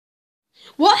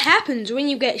What happens when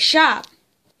you get shot?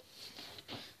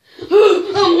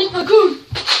 Oh my god!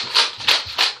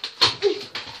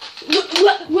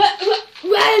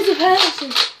 Where's the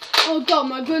person? Oh god,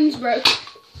 my gun's broke.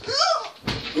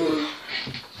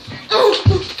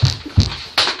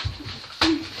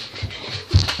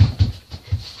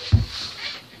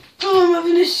 Oh, I'm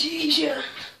having a seizure.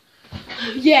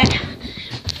 Yeah,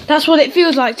 that's what it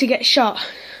feels like to get shot.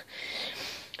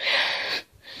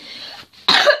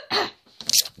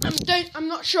 I'm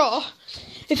not sure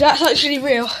if that's actually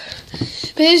real,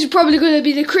 but this is probably going to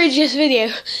be the cringiest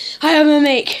video I ever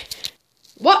make.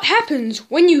 What happens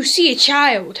when you see a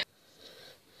child?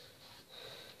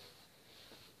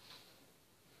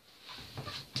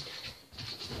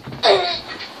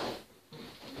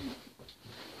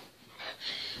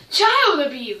 Child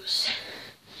abuse.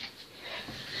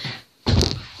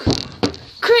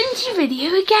 Cringy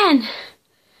video again.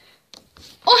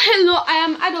 Oh hello, I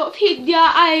am Adolf Hitler.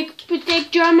 I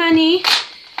protect Germany,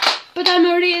 but I'm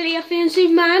a really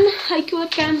offensive man. I kill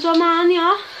cancer man,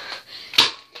 yeah.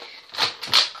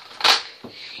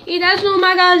 It has no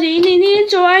magazine in it,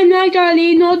 so I'm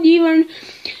actually not even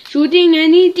shooting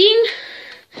anything,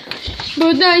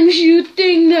 but I'm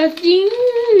shooting nothing.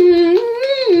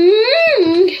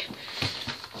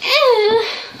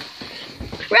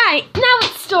 Right, now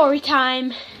it's story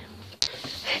time.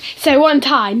 So one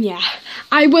time, yeah,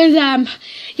 I was,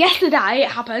 yesterday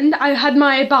it happened, I had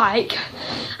my bike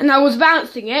and I was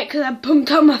bouncing it because I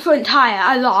pumped on my front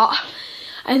tyre a lot,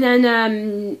 and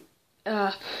then,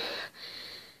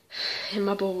 in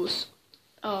my balls.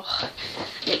 Oh,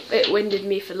 it winded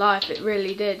me for life, it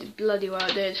really did, it bloody well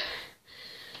did.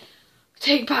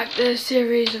 Take back the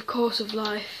series of course of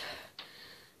life.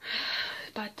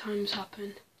 Bad times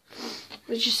happen.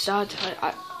 It's just sad,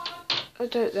 I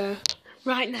don't know.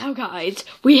 Right now guys,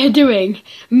 we are doing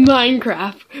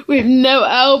Minecraft with no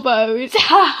elbows.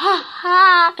 Ha ha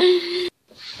ha!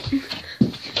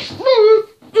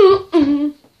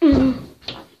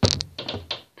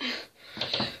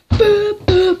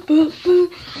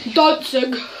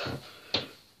 Dancing.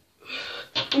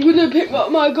 I'm gonna pick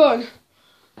up my gun.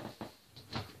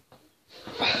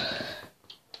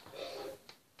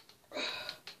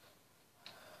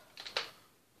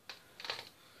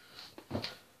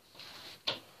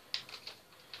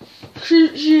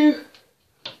 Shoot you.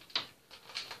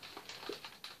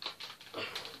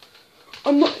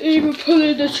 I'm not even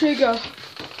pulling the trigger.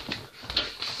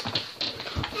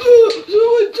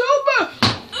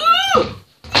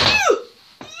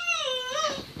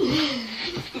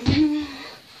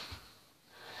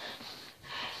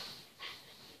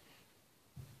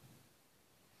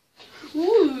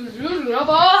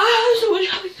 Someone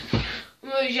told me.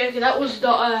 I'm only joking, that was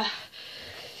not a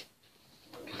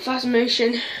fast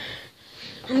motion.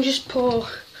 I'm just poor.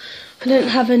 I don't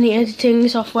have any editing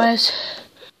softwares.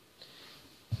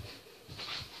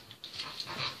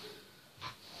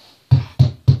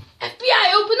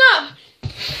 FBI, open up!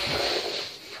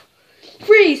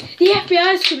 Freeze! The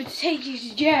FBI is coming to take you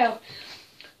to jail.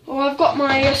 Oh, I've got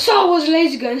my Star Wars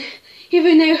laser gun,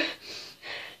 even though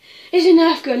it's a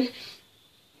Nerf gun.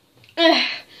 I'm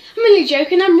only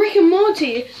joking, I'm Rick and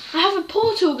Morty. I have a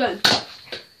portal gun.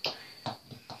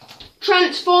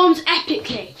 Transforms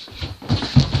epically.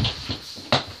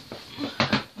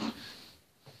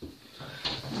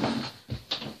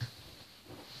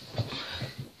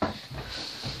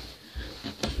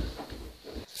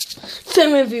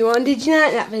 So everyone, did you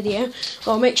like that video?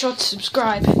 Well, make sure to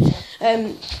subscribe for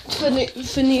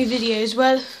new videos.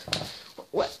 Well,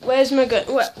 where's my gun?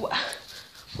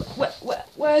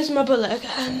 Where's my bullet?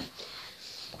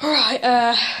 Alright,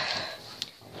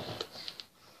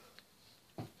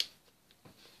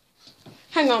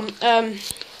 hang on,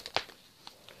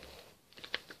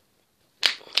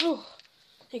 oh,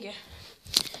 there you go.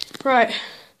 Right,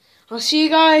 I'll see you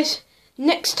guys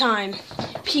next time.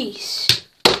 Peace.